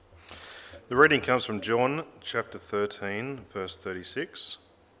The reading comes from John chapter 13, verse 36,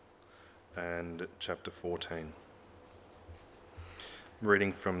 and chapter 14.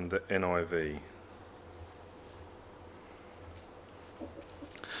 Reading from the NIV.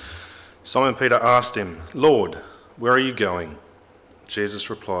 Simon Peter asked him, "Lord, where are you going?" Jesus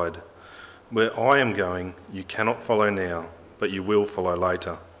replied, "Where I am going, you cannot follow now, but you will follow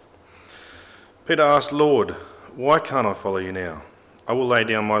later." Peter asked, "Lord, why can't I follow you now? I will lay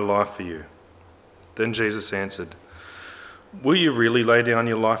down my life for you." Then Jesus answered, "Will you really lay down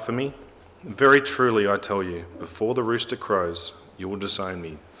your life for me? Very truly I tell you, before the rooster crows, you will disown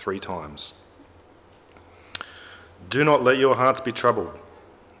me 3 times. Do not let your hearts be troubled.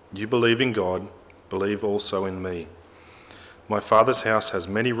 You believe in God, believe also in me. My Father's house has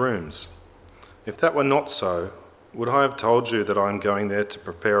many rooms. If that were not so, would I have told you that I am going there to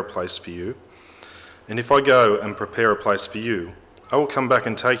prepare a place for you? And if I go and prepare a place for you, I will come back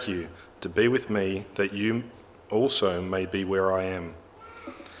and take you to be with me, that you also may be where I am.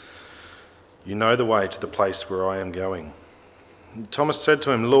 You know the way to the place where I am going." Thomas said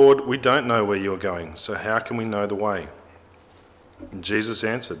to him, "Lord, we don't know where you are going, so how can we know the way?" And Jesus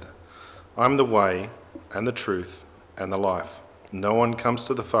answered, "I am the way and the truth and the life. No one comes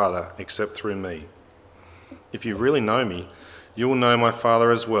to the Father except through me. If you really know me, you will know my Father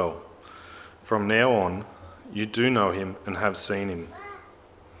as well. From now on, you do know him and have seen him."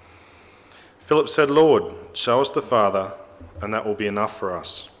 Philip said, "Lord, show us the Father, and that will be enough for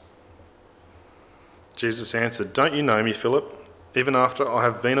us." Jesus answered, "Don't you know me, Philip, even after I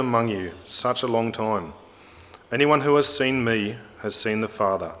have been among you such a long time? Anyone who has seen me has seen the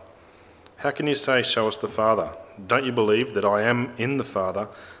Father. How can you say, 'Show us the Father'? Don't you believe that I am in the Father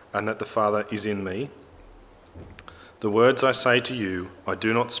and that the Father is in me? The words I say to you, I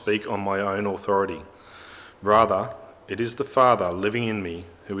do not speak on my own authority. Rather, it is the Father living in me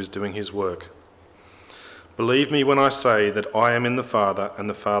who is doing his work. Believe me when I say that I am in the Father and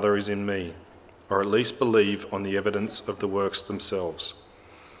the Father is in me, or at least believe on the evidence of the works themselves.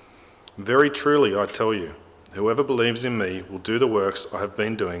 Very truly I tell you, whoever believes in me will do the works I have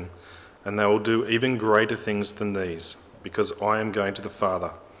been doing, and they will do even greater things than these, because I am going to the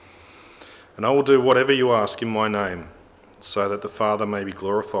Father. And I will do whatever you ask in my name, so that the Father may be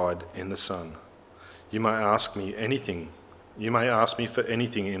glorified in the Son. You may ask me for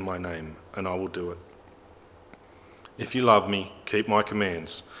anything in my name, and I will do it. If you love me, keep my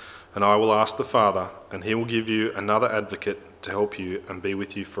commands, and I will ask the Father, and he will give you another advocate to help you and be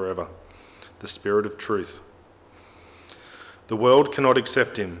with you forever, the Spirit of truth. The world cannot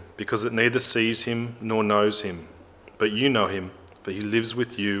accept him, because it neither sees him nor knows him, but you know him, for he lives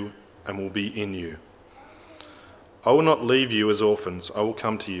with you and will be in you. I will not leave you as orphans, I will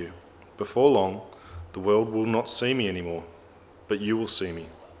come to you. Before long, the world will not see me anymore, but you will see me.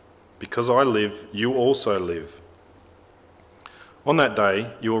 Because I live, you also live. On that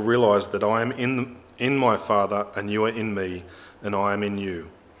day, you will realize that I am in my Father, and you are in me, and I am in you.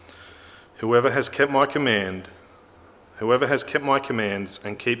 Whoever has kept my commands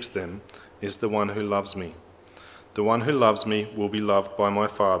and keeps them is the one who loves me. The one who loves me will be loved by my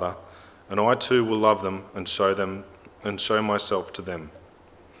Father, and I too will love them and show myself to them."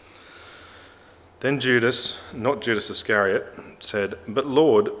 Then Judas, not Judas Iscariot, said, "But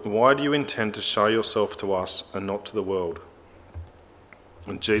Lord, why do you intend to show yourself to us and not to the world?"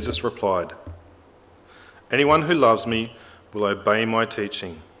 And Jesus replied, "Anyone who loves me will obey my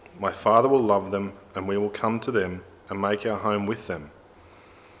teaching. My Father will love them, and we will come to them and make our home with them.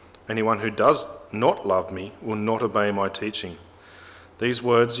 Anyone who does not love me will not obey my teaching. These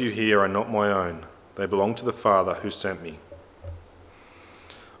words you hear are not my own. They belong to the Father who sent me.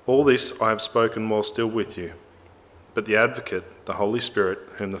 All this I have spoken while still with you. But the Advocate, the Holy Spirit,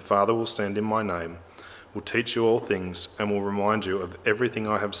 whom the Father will send in my name, will teach you all things and will remind you of everything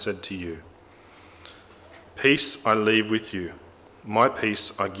I have said to you. Peace I leave with you. My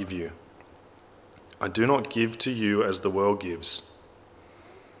peace I give you. I do not give to you as the world gives.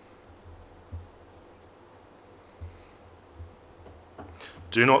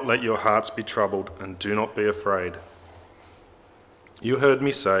 Do not let your hearts be troubled, and do not be afraid. You heard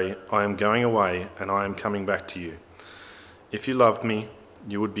me say, I am going away and I am coming back to you. If you loved me,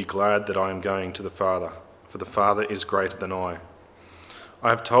 you would be glad that I am going to the Father, for the Father is greater than I. I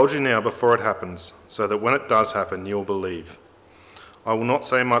have told you now before it happens, so that when it does happen, you will believe. I will not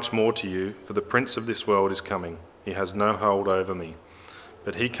say much more to you, for the prince of this world is coming. He has no hold over me.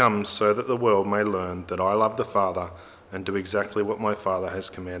 But he comes so that the world may learn that I love the Father and do exactly what my Father has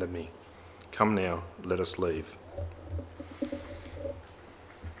commanded me. Come now, let us leave."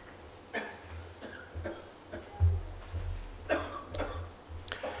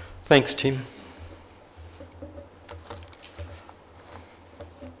 Thanks, Tim.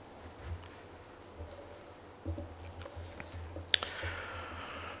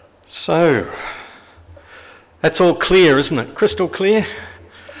 So, that's all clear, isn't it? Crystal clear?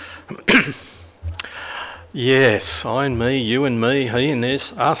 Yes, I and me, you and me, he and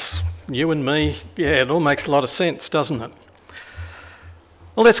this, us, you and me. Yeah, it all makes a lot of sense, doesn't it?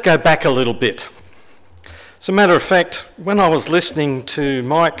 Well, let's go back a little bit. As a matter of fact, when I was listening to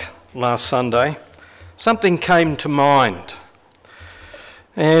Mike last Sunday, something came to mind.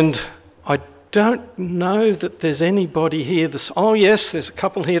 And I don't know that there's anybody here oh yes, there's a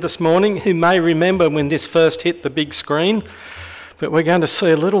couple here this morning who may remember when this first hit the big screen, but we're going to see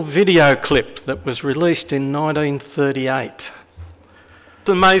a little video clip that was released in 1938. It's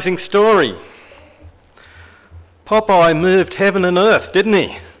an amazing story. Popeye moved heaven and earth, didn't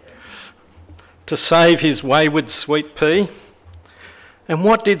he? To save his wayward Sweet Pea. And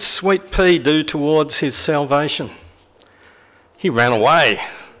what did Sweet Pea do towards his salvation? He ran away.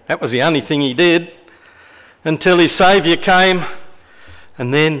 That was the only thing he did until his saviour came.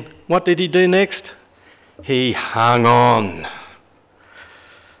 And then what did he do next? He hung on.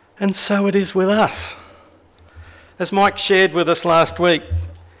 And so it is with us. As Mike shared with us last week,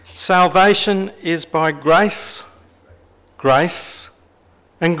 salvation is by grace, grace,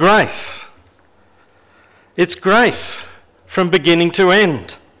 and grace. It's grace from beginning to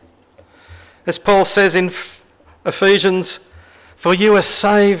end. As Paul says in Ephesians, for you are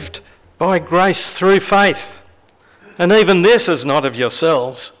saved by grace through faith. And even this is not of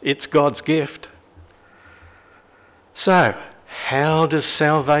yourselves, it's God's gift. So, how does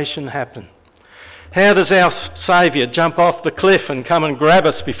salvation happen? How does our Saviour jump off the cliff and come and grab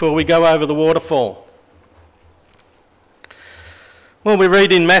us before we go over the waterfall? Well, we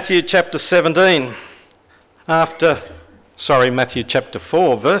read in Matthew chapter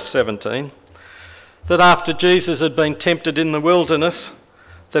 4, verse 17, that after Jesus had been tempted in the wilderness,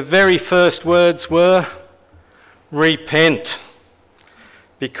 the very first words were, repent,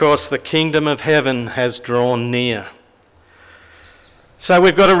 because the kingdom of heaven has drawn near. So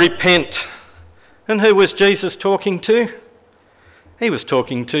we've got to repent. And who was Jesus talking to? He was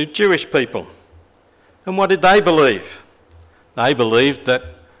talking to Jewish people. And what did they believe? They believed that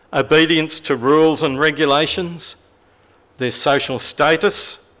obedience to rules and regulations, their social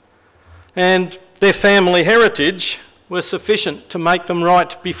status, and their family heritage were sufficient to make them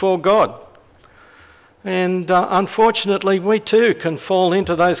right before God. And unfortunately, we too can fall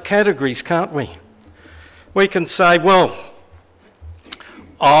into those categories, can't we? We can say, well,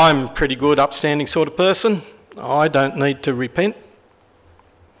 I'm a pretty good, upstanding sort of person. I don't need to repent.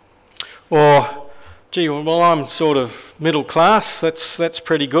 Or, gee, well, I'm sort of middle class. That's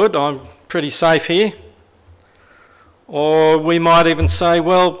pretty good. I'm pretty safe here. Or we might even say,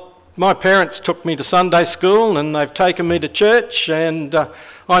 well, my parents took me to Sunday school and they've taken me to church and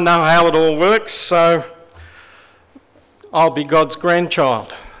I know how it all works, so I'll be God's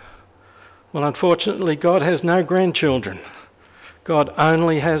grandchild. Well, unfortunately, God has no grandchildren. God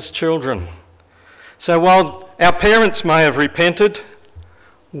only has children. So while our parents may have repented,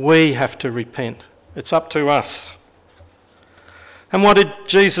 we have to repent. It's up to us. And what did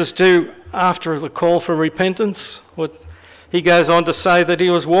Jesus do after the call for repentance? Well, he goes on to say that he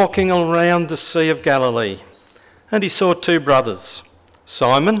was walking around the Sea of Galilee and he saw two brothers,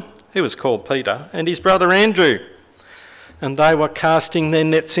 Simon, who was called Peter, and his brother Andrew. And they were casting their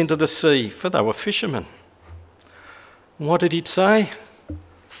nets into the sea, for they were fishermen. What did he say?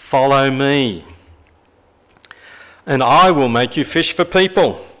 Follow me, and I will make you fish for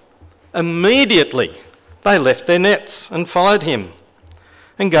people. Immediately they left their nets and followed him.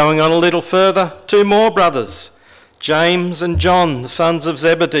 And going on a little further, two more brothers, James and John, the sons of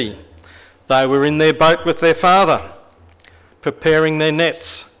Zebedee. They were in their boat with their father, preparing their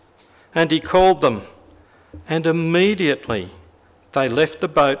nets, and he called them. And immediately they left the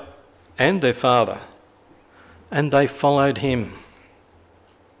boat and their father, and they followed him.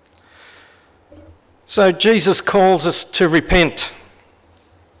 So Jesus calls us to repent.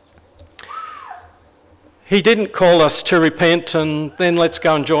 He didn't call us to repent and then let's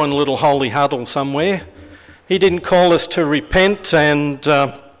go and join a little holy huddle somewhere. He didn't call us to repent and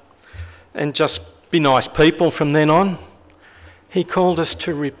just be nice people from then on. He called us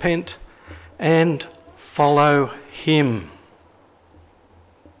to repent and follow him.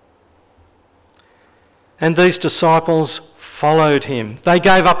 And these disciples followed him. They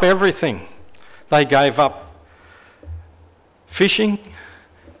gave up everything. They gave up fishing.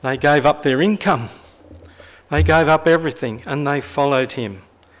 They gave up their income. They gave up everything and they followed him.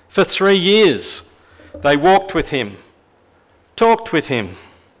 For 3 years, they walked with him, talked with him,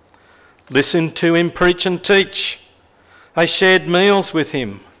 listened to him preach and teach. They shared meals with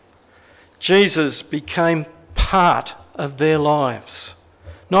him. Jesus became part of their lives.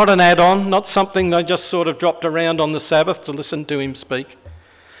 Not an add-on, not something they just sort of dropped around on the Sabbath to listen to him speak.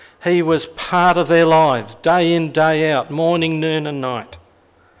 He was part of their lives, day in, day out, morning, noon and night.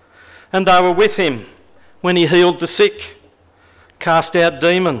 And they were with him when he healed the sick, cast out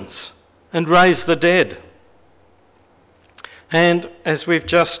demons and raised the dead. And as we've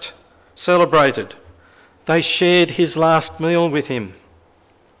just celebrated, they shared his last meal with him.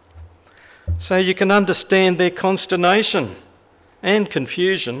 So you can understand their consternation and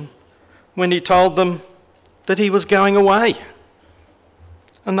confusion when he told them that he was going away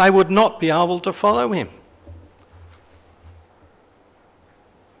and they would not be able to follow him.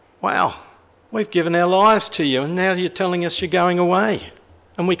 Wow, we've given our lives to you and now you're telling us you're going away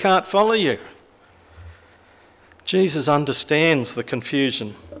and we can't follow you. Jesus understands the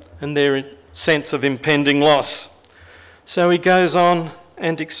confusion and their sense of impending loss. So he goes on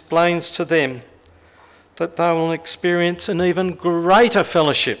and explains to them that they will experience an even greater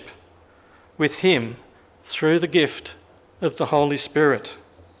fellowship with him through the gift of the Holy Spirit.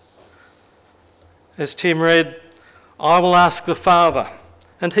 As Tim read, I will ask the Father,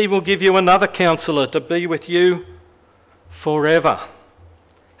 and he will give you another counselor to be with you forever.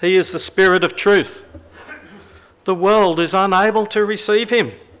 He is the Spirit of truth. The world is unable to receive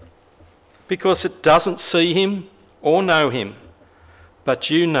him because it doesn't see him or know him, but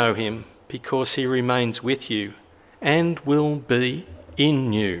you know him because he remains with you and will be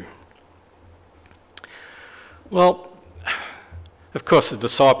in you. Well, of course, the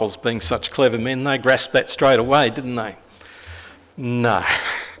disciples, being such clever men, they grasped that straight away, didn't they? No,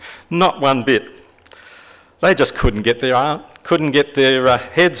 not one bit. They just couldn't get their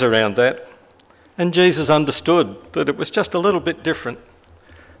heads around that. And Jesus understood that it was just a little bit different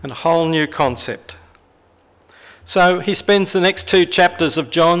and a whole new concept. So he spends the next 2 chapters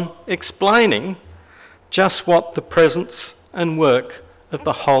of John explaining just what the presence and work of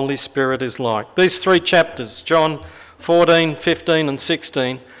the Holy Spirit is like. These 3 chapters, John 14, 15 and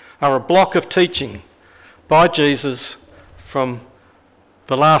 16, are a block of teaching by Jesus from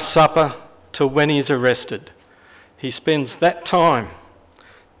the Last Supper to when he's arrested. He spends that time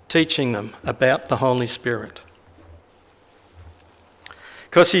teaching them about the Holy Spirit.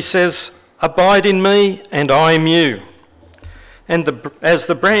 Because he says, abide in me and I in you. And as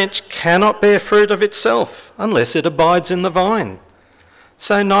the branch cannot bear fruit of itself unless it abides in the vine,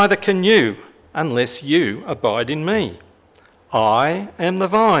 so neither can you unless you abide in me. I am the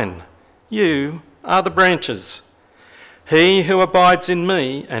vine, you are the branches. He who abides in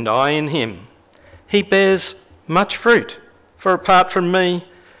me and I in him, he bears much fruit, for apart from me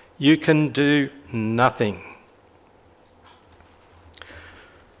you can do nothing.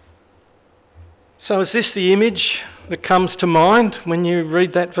 So is this the image that comes to mind when you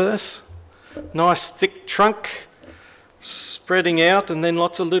read that verse? Nice thick trunk spreading out and then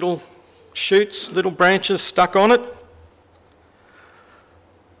lots of little shoots, little branches stuck on it?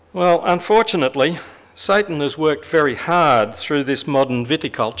 Well, unfortunately, Satan has worked very hard through this modern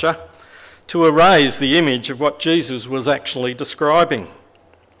viticulture to erase the image of what Jesus was actually describing.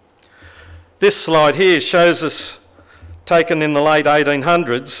 This slide here shows us, taken in the late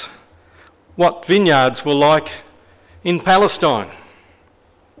 1800s, what vineyards were like in Palestine.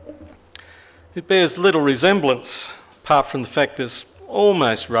 It bears little resemblance, apart from the fact there's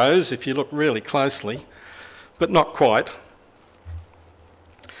almost rows if you look really closely, but not quite.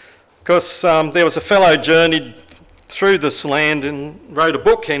 Because there was a fellow journeyed through this land and wrote a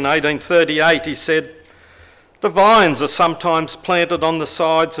book in 1838. He said, the vines are sometimes planted on the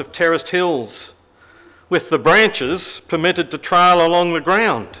sides of terraced hills, with the branches permitted to trail along the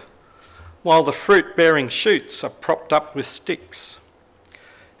ground, while the fruit-bearing shoots are propped up with sticks.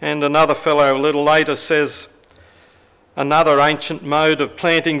 And another fellow a little later says, another ancient mode of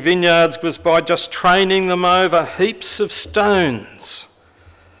planting vineyards was by just training them over heaps of stones.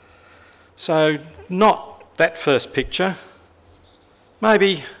 So not that first picture,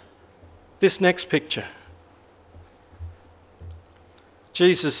 maybe this next picture.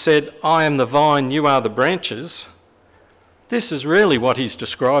 Jesus said, I am the vine, you are the branches. This is really what he's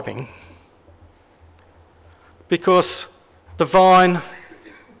describing, because the vine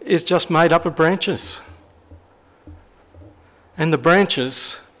is just made up of branches, and the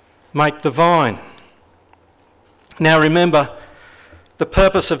branches make the vine. Now remember, the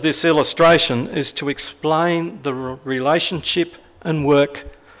purpose of this illustration is to explain the relationship and work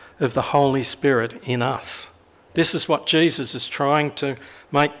of the Holy Spirit in us. This is what Jesus is trying to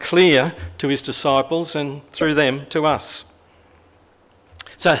make clear to his disciples and through them to us.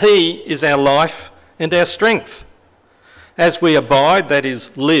 So he is our life and our strength. As we abide, that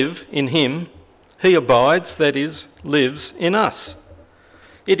is, live in him, he abides, that is, lives in us.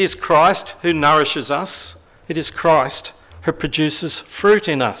 It is Christ who nourishes us. It is Christ who produces fruit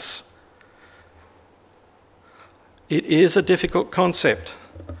in us. It is a difficult concept,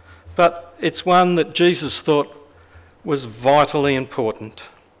 but it's one that Jesus thought was vitally important.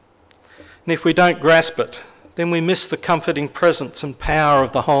 And if we don't grasp it, then we miss the comforting presence and power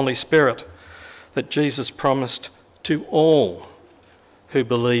of the Holy Spirit that Jesus promised to all who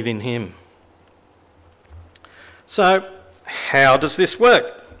believe in him. So, how does this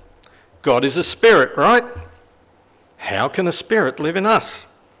work? God is a spirit, right? How can a spirit live in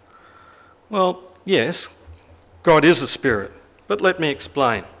us? Well, yes, God is a spirit, but let me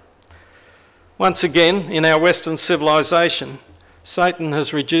explain. Once again, in our Western civilization, Satan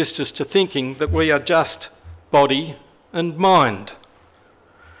has reduced us to thinking that we are just body and mind.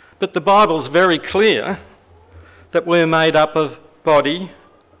 But the Bible's very clear that we're made up of body,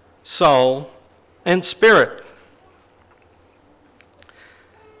 soul, and spirit.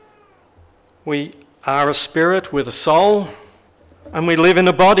 We are a spirit with a soul, and we live in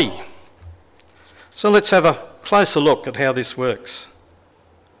a body. So let's have a closer look at how this works.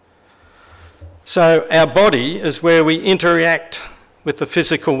 So our body is where we interact with the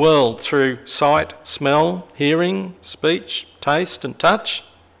physical world through sight, smell, hearing, speech, taste and touch.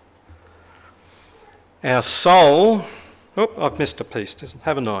 Our soul, I've missed a piece,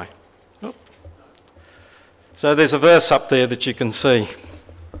 haven't I? So there's a verse up there that you can see.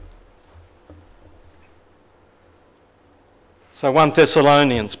 So 1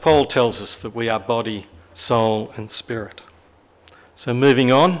 Thessalonians, Paul tells us that we are body, soul and spirit. So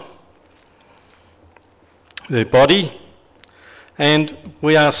moving on, the body, and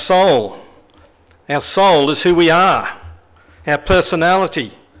we are soul. Our soul is who we are, our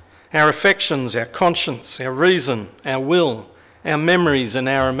personality, our affections, our conscience, our reason, our will, our memories and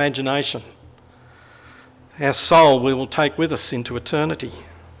our imagination. Our soul we will take with us into eternity.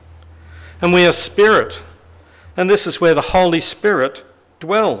 And we are spirit, and this is where the Holy Spirit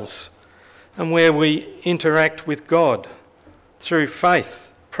dwells and where we interact with God through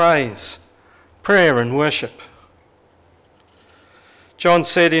faith, praise, prayer and worship.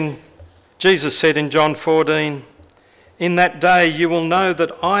 Jesus said in John 14, "In that day you will know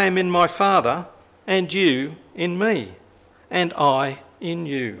that I am in my Father, and you in me, and I in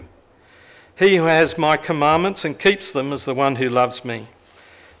you. He who has my commandments and keeps them is the one who loves me.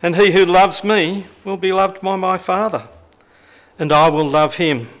 And he who loves me will be loved by my Father, and I will love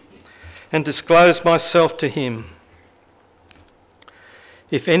him and disclose myself to him.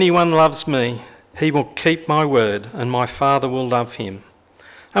 If anyone loves me, he will keep my word, and my Father will love him,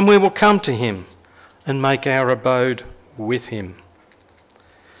 and we will come to him and make our abode with him."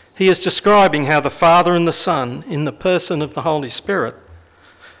 He is describing how the Father and the Son, in the person of the Holy Spirit,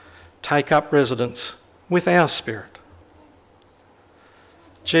 take up residence with our spirit.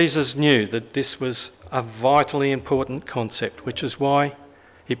 Jesus knew that this was a vitally important concept, which is why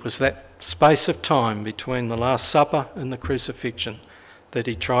it was that space of time between the Last Supper and the crucifixion that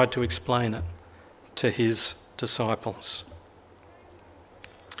he tried to explain it to his disciples.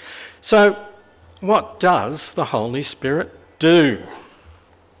 So, what does the Holy Spirit do?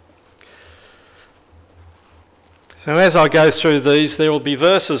 So as I go through these, there will be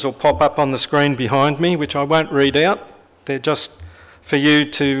verses will pop up on the screen behind me, which I won't read out. They're just for you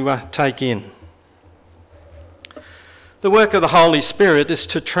to take in. The work of the Holy Spirit is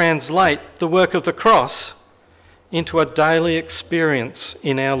to translate the work of the cross into a daily experience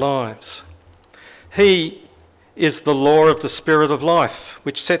in our lives. He is the law of the Spirit of life,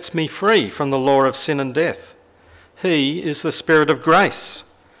 which sets me free from the law of sin and death. He is the Spirit of grace,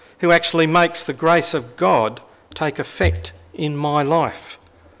 who actually makes the grace of God take effect in my life.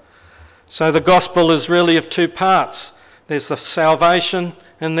 So the gospel is really of two parts. There's the salvation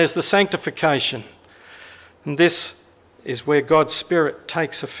and there's the sanctification. And this is where God's Spirit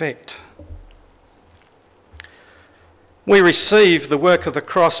takes effect. We receive the work of the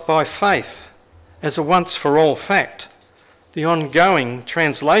cross by faith as a once-for-all fact. The ongoing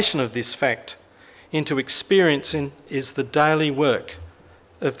translation of this fact into experience is the daily work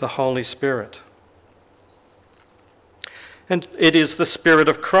of the Holy Spirit. And it is the Spirit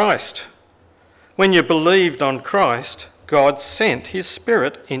of Christ. When you believed on Christ, God sent his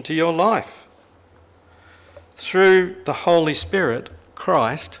Spirit into your life. Through the Holy Spirit,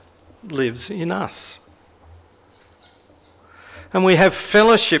 Christ lives in us. And we have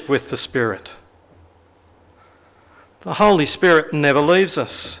fellowship with the Spirit. The Holy Spirit never leaves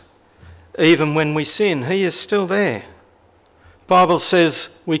us. Even when we sin, he is still there. The Bible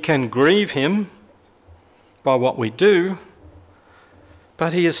says we can grieve him by what we do,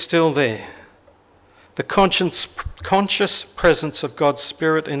 but he is still there. The conscious presence of God's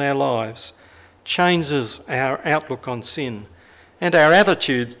Spirit in our lives changes our outlook on sin and our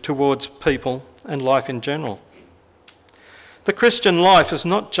attitude towards people and life in general. The Christian life is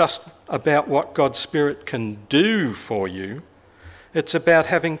not just about what God's Spirit can do for you, it's about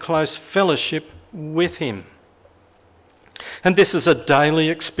having close fellowship with him. And this is a daily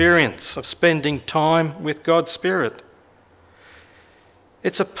experience of spending time with God's Spirit.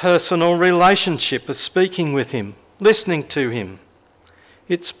 It's a personal relationship of speaking with him, listening to him.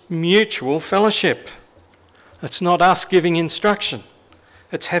 It's mutual fellowship. It's not us giving instruction.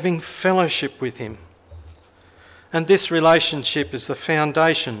 It's having fellowship with him. And this relationship is the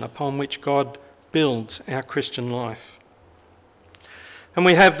foundation upon which God builds our Christian life. And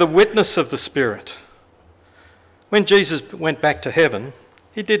we have the witness of the Spirit. When Jesus went back to heaven,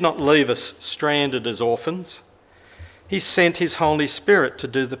 he did not leave us stranded as orphans. He sent his Holy Spirit to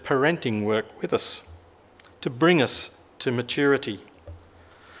do the parenting work with us, to bring us to maturity.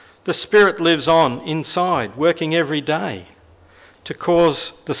 The Spirit lives on inside, working every day to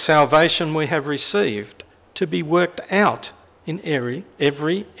cause the salvation we have received to be worked out in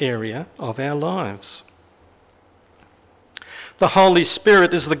every area of our lives. The Holy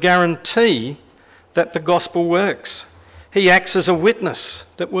Spirit is the guarantee that the gospel works. He acts as a witness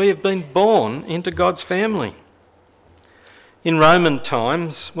that we have been born into God's family. In Roman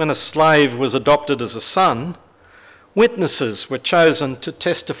times, when a slave was adopted as a son, witnesses were chosen to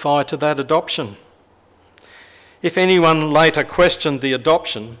testify to that adoption. If anyone later questioned the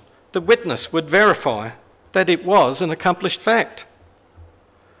adoption, the witness would verify that it was an accomplished fact.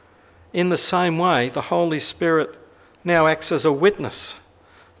 In the same way, the Holy Spirit now acts as a witness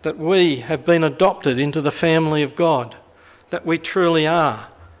that we have been adopted into the family of God, that we truly are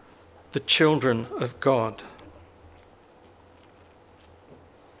the children of God.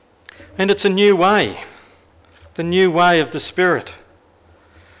 And it's a new way, the new way of the Spirit.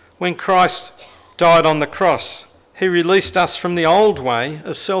 When Christ died on the cross, he released us from the old way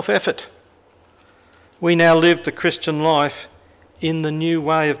of self-effort. We now live the Christian life in the new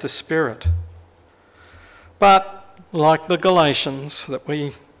way of the Spirit. But like the Galatians that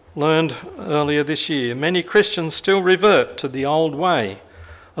we learned earlier this year, many Christians still revert to the old way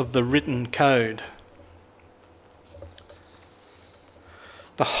of the written code.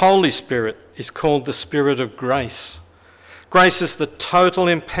 The Holy Spirit is called the Spirit of grace. Grace is the total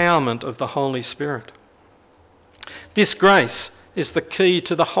empowerment of the Holy Spirit. This grace is the key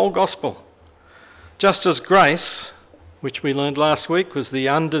to the whole gospel. Just as grace, which we learned last week was the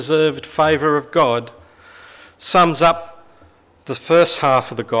undeserved favour of God, sums up the first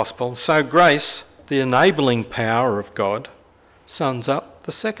half of the gospel, so grace, the enabling power of God, sums up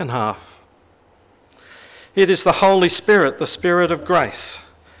the second half. It is the Holy Spirit, the Spirit of grace,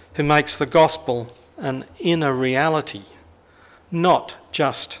 who makes the gospel an inner reality, not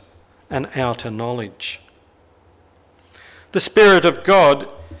just an outer knowledge. The Spirit of God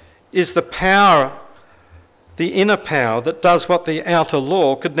is the power, the inner power that does what the outer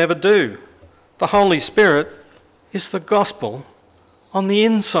law could never do. The Holy Spirit is the gospel on the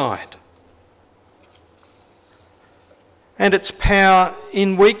inside. And its power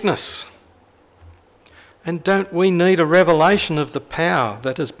in weakness. And don't we need a revelation of the power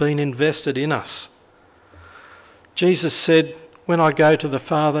that has been invested in us? Jesus said, when I go to the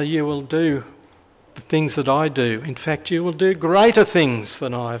Father, you will do the things that I do. In fact, you will do greater things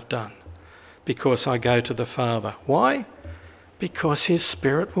than I have done because I go to the Father. Why? Because his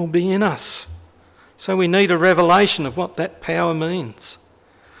Spirit will be in us. So we need a revelation of what that power means.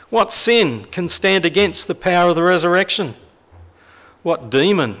 What sin can stand against the power of the resurrection? What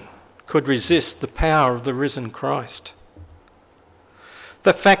demon could resist the power of the risen Christ?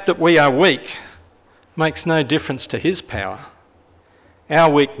 The fact that we are weak makes no difference to his power.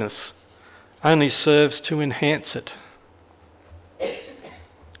 Our weakness only serves to enhance it.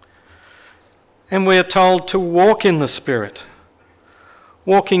 And we are told to walk in the Spirit.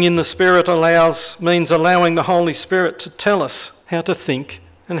 Walking in the Spirit means allowing the Holy Spirit to tell us how to think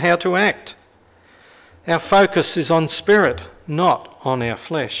and how to act. Our focus is on Spirit, not on our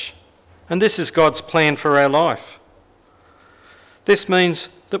flesh. And this is God's plan for our life. This means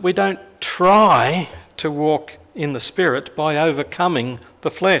that we don't try to walk in the Spirit by overcoming the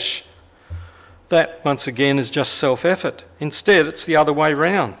flesh. That, once again, is just self-effort. Instead, it's the other way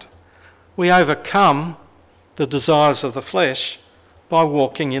round. We overcome the desires of the flesh by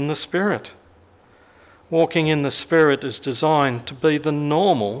walking in the Spirit. Walking in the Spirit is designed to be the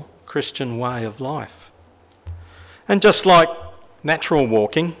normal Christian way of life. And just like natural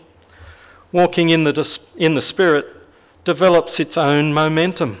walking, walking in the Spirit develops its own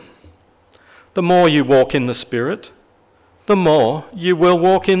momentum. The more you walk in the Spirit, the more you will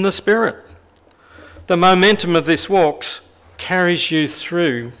walk in the Spirit. The momentum of this walk carries you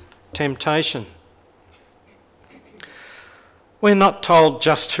through temptation. We're not told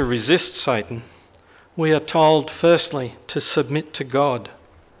just to resist Satan. We are told, firstly, to submit to God.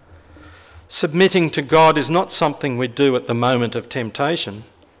 Submitting to God is not something we do at the moment of temptation.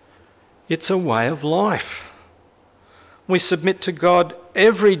 It's a way of life. We submit to God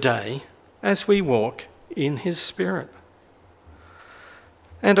every day as we walk in his Spirit.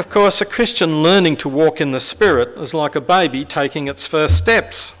 And of course, a Christian learning to walk in the Spirit is like a baby taking its first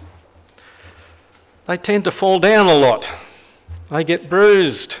steps. They tend to fall down a lot. They get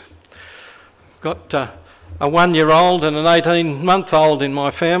bruised. Got a 1-year-old and an 18-month-old in my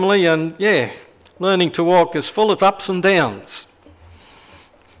family, and learning to walk is full of ups and downs.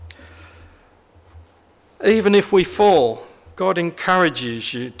 Even if we fall, God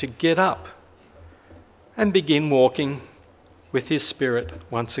encourages you to get up and begin walking with his Spirit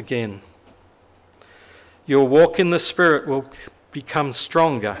once again. Your walk in the Spirit will become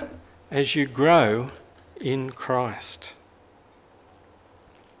stronger as you grow in Christ.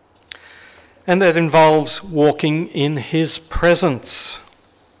 And that involves walking in his presence.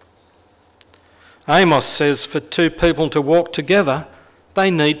 Amos says for two people to walk together, they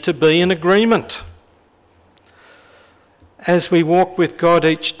need to be in agreement. As we walk with God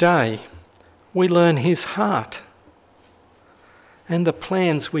each day, we learn his heart and the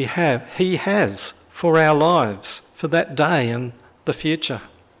plans he has for our lives, for that day and the future.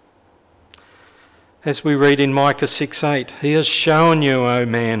 As we read in Micah 6:8, he has shown you, O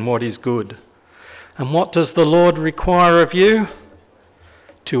man, what is good. And what does the Lord require of you?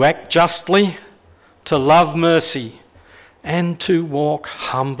 To act justly, to love mercy, and to walk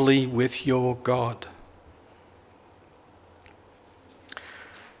humbly with your God.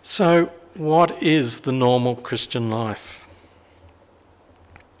 So, what is the normal Christian life?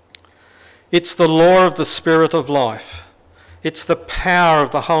 It's the law of the Spirit of life. It's the power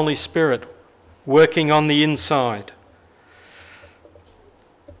of the Holy Spirit working on the inside.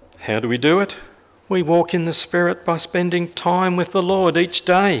 How do we do it? We walk in the Spirit by spending time with the Lord each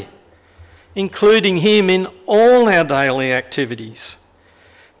day, including him in all our daily activities,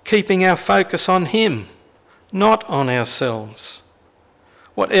 keeping our focus on him, not on ourselves.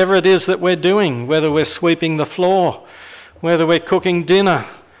 Whatever it is that we're doing, whether we're sweeping the floor, whether we're cooking dinner,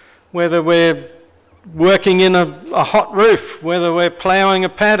 whether we're working in a hot roof, whether we're ploughing a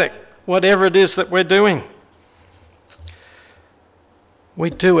paddock, whatever it is that we're doing, we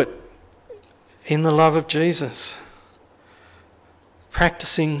do it in the love of Jesus,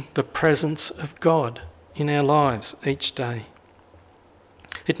 practicing the presence of God in our lives each day.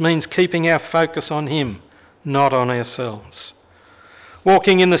 It means keeping our focus on him, not on ourselves.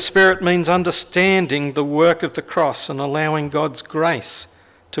 Walking in the Spirit means understanding the work of the cross and allowing God's grace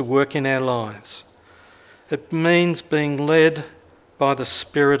to work in our lives. It means being led by the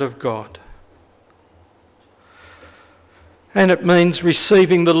Spirit of God. And it means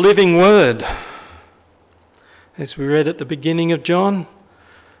receiving the living word. As we read at the beginning of John,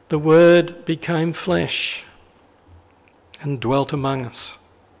 the word became flesh and dwelt among us.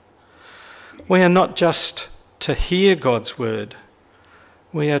 We are not just to hear God's word,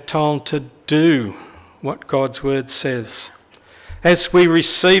 we are told to do what God's word says. As we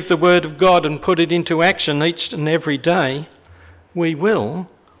receive the word of God and put it into action each and every day, we will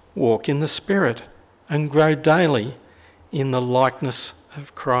walk in the Spirit and grow daily in the likeness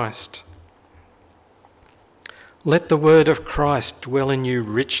of Christ. Let the word of Christ dwell in you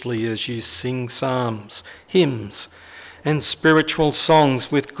richly as you sing psalms, hymns, and spiritual songs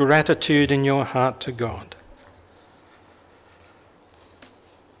with gratitude in your heart to God.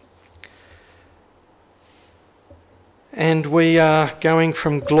 And we are going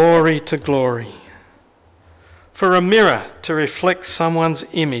from glory to glory. For a mirror to reflect someone's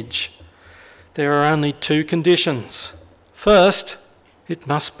image, there are only two conditions. First, it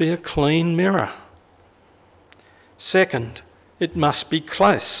must be a clean mirror. Second, it must be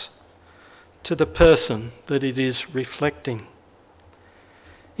close to the person that it is reflecting.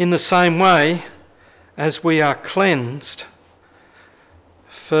 In the same way, as we are cleansed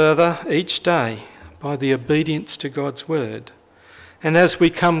further each day by the obedience to God's word, and as we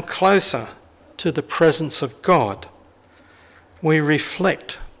come closer to the presence of God, we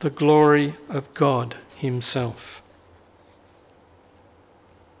reflect the glory of God himself.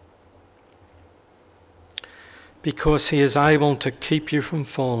 Because he is able to keep you from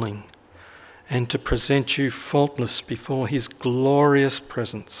falling and to present you faultless before his glorious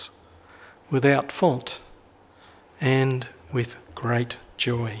presence, without fault and with great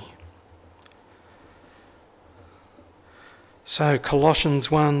joy. So Colossians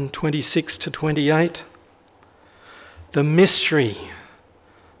 1:26-28, the mystery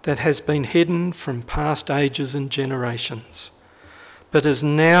that has been hidden from past ages and generations, but has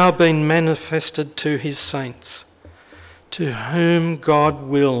now been manifested to his saints, to whom God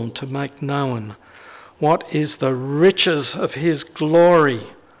willed to make known what is the riches of his glory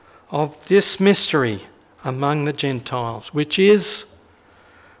of this mystery among the Gentiles, which is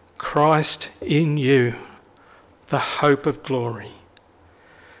Christ in you, the hope of glory.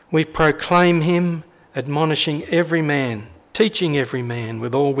 We proclaim him, admonishing every man, teaching every man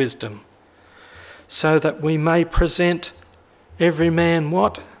with all wisdom, so that we may present every man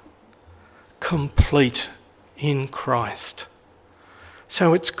what? Complete in Christ.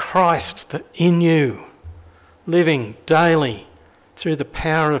 So it's Christ that in you, living daily through the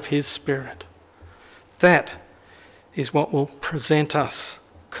power of his Spirit. That is what will present us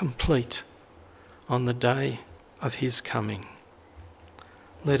complete on the day of his coming.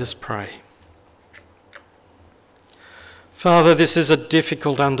 Let us pray. Father, this is a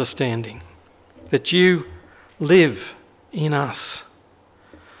difficult understanding, that you live in us,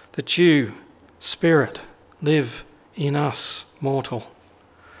 that you, Spirit, live in us, mortal.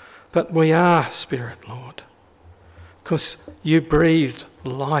 But we are Spirit, Lord, because you breathed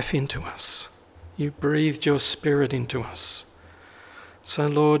life into us. You breathed your Spirit into us. So,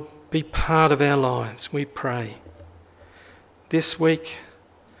 Lord, be part of our lives, we pray. This week,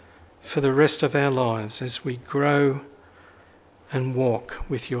 for the rest of our lives, as we grow and walk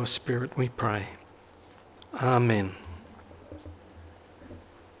with your Spirit, we pray. Amen.